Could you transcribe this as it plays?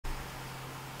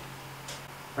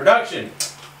Production!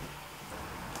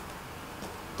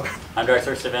 I'm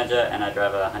Drexler and I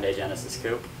drive a Hyundai Genesis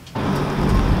coupe.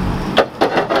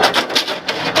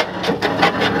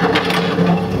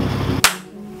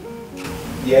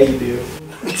 Yeah, you do.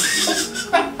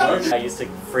 I used to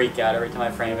freak out every time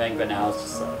I frame bang, but now it's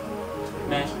just like,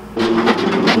 meh.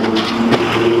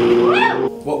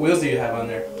 What wheels do you have on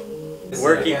there?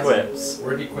 Work equips.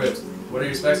 Work equips. What are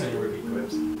your specs on your work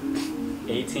equips?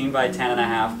 18 by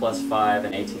 10.5 plus 5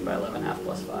 and 18 by 11.5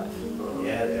 plus 5.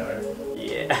 Yeah, they are.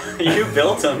 Yeah, you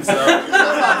built them, so.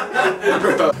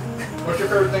 What's your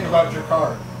favorite thing about your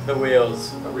car? The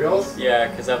wheels. The wheels? Yeah,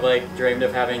 because I've like dreamed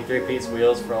of having 3-piece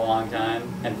wheels for a long time,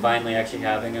 and finally actually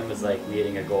having them is like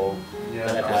meeting a goal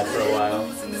that I've had for a while.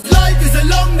 Life is a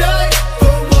long day,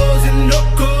 photos and no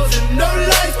calls and no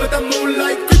lights, but the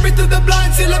moonlight creeping through the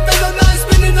blinds till I feel alive,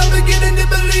 spinning. I'm beginning to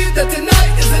believe that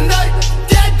tonight is the night.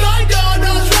 Dead by dawn,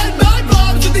 I'll shred my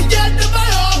palms to the end of my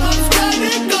arm. I'm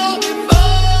standing going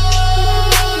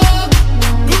more.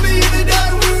 Put me in the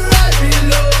night where I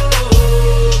belong.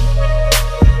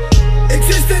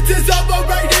 Existence is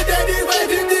overrated anyway.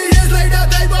 50 years later,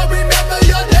 they won't remember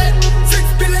your name. 6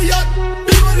 billion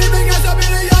people living as a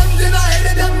million, and I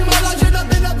hated them all. I should have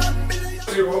been a million.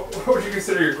 What would you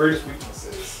consider your greatest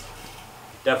weaknesses?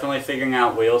 Definitely figuring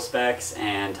out wheel specs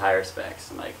and tire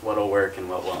specs, like what'll work and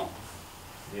what won't.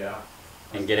 Yeah.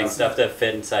 And getting stuff to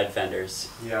fit inside fenders.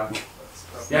 Yeah.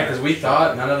 Yeah, because we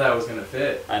thought none of that was going to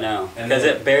fit. I know, because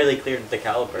it barely cleared the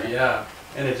caliper. Yeah,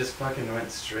 and it just fucking went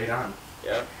straight on.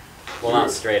 Yep. Well, not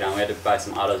straight on. We had to buy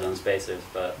some AutoZone spacers,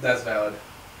 but... That's valid.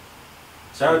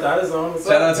 Shout out to AutoZone.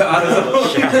 Shout out to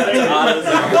AutoZone. Shout out to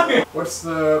AutoZone. What's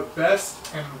the best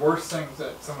and worst things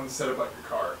that someone said about your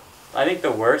car? I think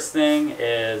the worst thing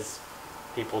is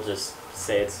people just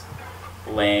say it's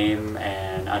lame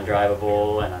and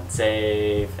undrivable and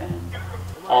unsafe and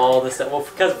all this stuff. Well,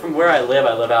 because from where I live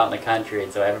out in the country,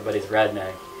 and so everybody's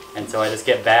redneck, and so I just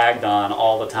get bagged on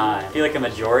all the time. I feel like a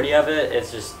majority of it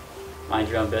is just mind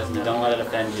your own business. Don't let it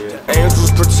offend you.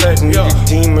 Angels protect me, the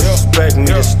demons respect me.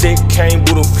 The stick came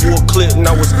with a full clip,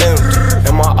 now it's empty.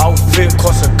 And my outfit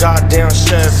cost a goddamn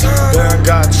Chevy. Then I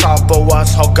got Chxpo,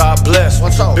 watch how God bless.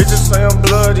 Bitches say I'm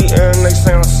bloody and they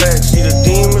say I'm sexy. The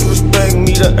demons respect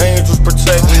me, the angels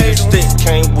protect me. The stick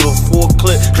came with a full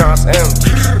clip, now it's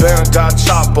empty. Then I got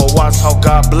Chxpo, watch how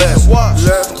God bless.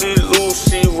 Lefty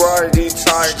Lucy, righty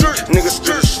tighty. Niggas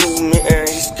still shoot me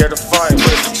and he's scared to fight.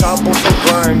 Chxpo so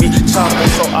grimy, Chxpo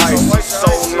so icy, so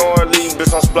gnarly.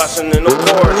 Bitch, I'm splashing in the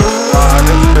party.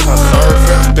 Riding, bitch, I'm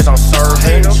surfing, bitch, I'm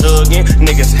serving, chugging.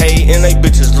 Niggas hating, they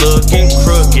bitches looking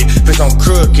crooked. Bitch, I'm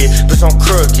crooked, bitch, I'm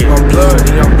crooked. I'm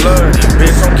bloody,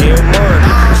 bitch, I'm getting money.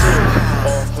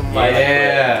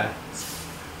 Yeah.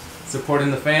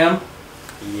 Supporting the fam.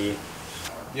 Yeah. Do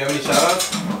you have any shout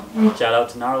outs? Shout out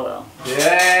to Narlo.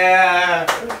 Yeah.